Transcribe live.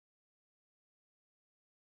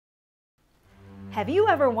Have you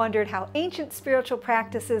ever wondered how ancient spiritual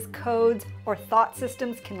practices, codes, or thought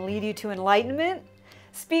systems can lead you to enlightenment?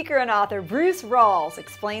 Speaker and author Bruce Rawles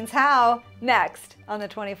explains how, next on the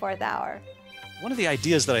 24th Hour. One of the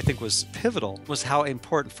ideas that I think was pivotal was how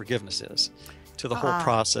important forgiveness is to the whole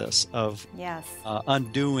process of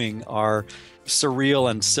undoing our surreal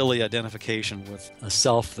and silly identification with a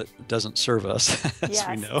self that doesn't serve us, as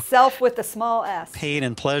we know. Self with a small s. Pain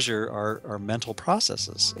and pleasure are mental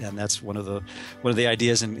processes, and that's one of the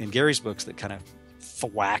ideas in Gary's books that kind of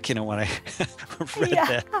thwack, when I read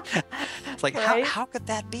that. It's like, how could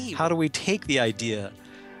that be? How do we take the idea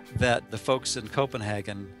that the folks in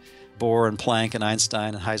Copenhagen, Bohr and Planck and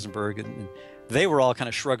Einstein and Heisenberg, and they were all kind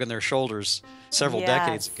of shrugging their shoulders several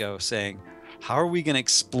decades ago, saying, how are we going to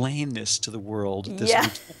explain this to the world,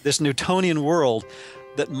 this Newtonian world,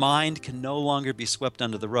 that mind can no longer be swept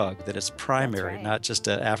under the rug, that it's primary, not just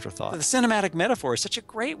an afterthought. The cinematic metaphor is such a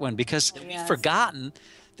great one because we've forgotten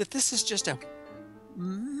that this is just a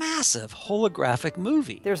massive holographic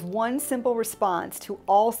movie. There's one simple response to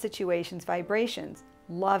all situations' vibrations: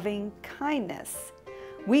 loving kindness.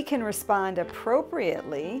 We can respond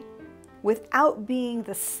appropriately without being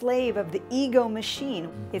the slave of the ego machine.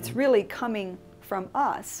 It's really coming from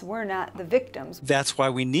us. We're not the victims. That's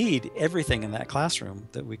why we need everything in that classroom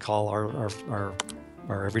that we call our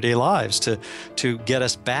everyday lives to get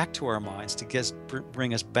us back to our minds, to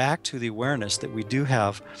bring us back to the awareness that we do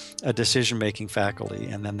have a decision-making faculty,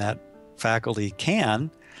 and then that faculty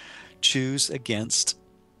can choose against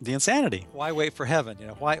the insanity. Why wait for heaven?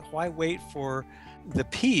 Why wait for the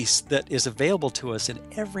peace that is available to us in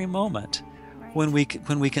every moment when we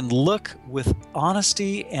can look with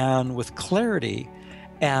honesty and with clarity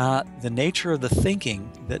at the nature of the thinking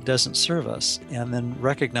that doesn't serve us, and then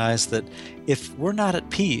recognize that if we're not at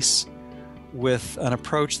peace with an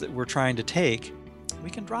approach that we're trying to take,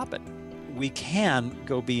 we can drop it. We can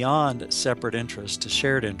go beyond separate interest to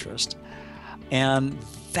shared interest, and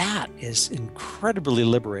that is incredibly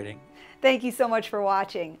liberating. Thank you so much for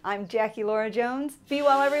watching. I'm Lora Jones. Be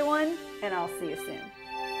well, everyone, and I'll see you soon.